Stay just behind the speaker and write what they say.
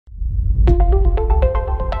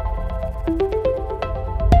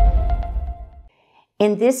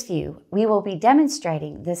In this view, we will be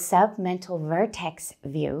demonstrating the submental vertex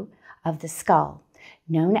view of the skull,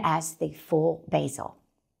 known as the full basal.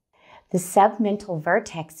 The submental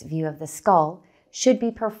vertex view of the skull should be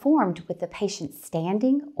performed with the patient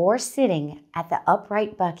standing or sitting at the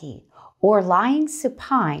upright bucky or lying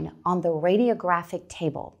supine on the radiographic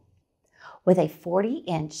table with a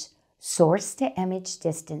 40-inch source-to-image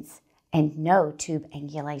distance and no tube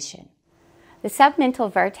angulation. The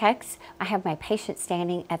submental vertex, I have my patient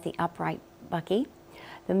standing at the upright bucky.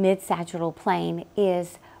 The mid-sagittal plane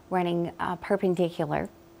is running perpendicular.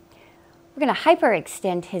 We're going to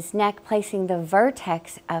hyperextend his neck, placing the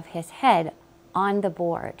vertex of his head on the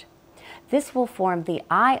board. This will form the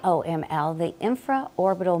IOML, the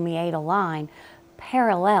infraorbital meatal line,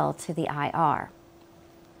 parallel to the IR.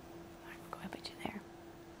 Go ahead, put you there.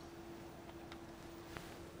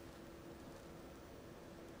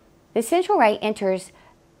 The central ray enters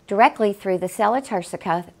directly through the sella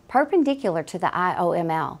turcica, perpendicular to the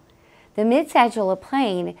IOML. The mid-sagittal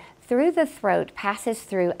plane through the throat passes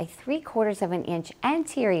through a 3/4 of an inch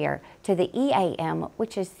anterior to the EAM,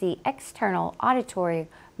 which is the external auditory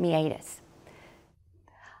meatus.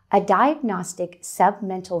 A diagnostic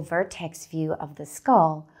submental vertex view of the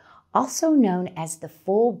skull, also known as the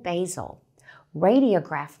full basal,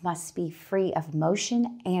 radiograph must be free of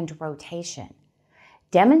motion and rotation.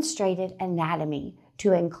 Demonstrated anatomy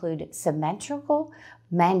to include symmetrical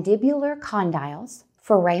mandibular condyles,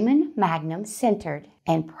 foramen magnum centered,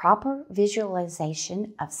 and proper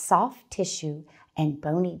visualization of soft tissue and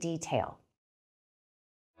bony detail.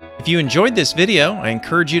 If you enjoyed this video, I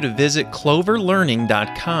encourage you to visit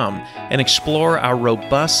cloverlearning.com and explore our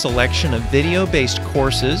robust selection of video-based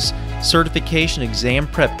courses, certification exam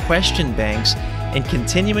prep question banks, and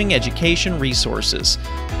continuing education resources.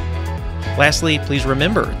 Lastly, please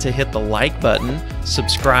remember to hit the like button,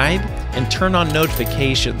 subscribe, and turn on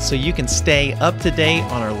notifications so you can stay up to date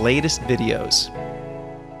on our latest videos.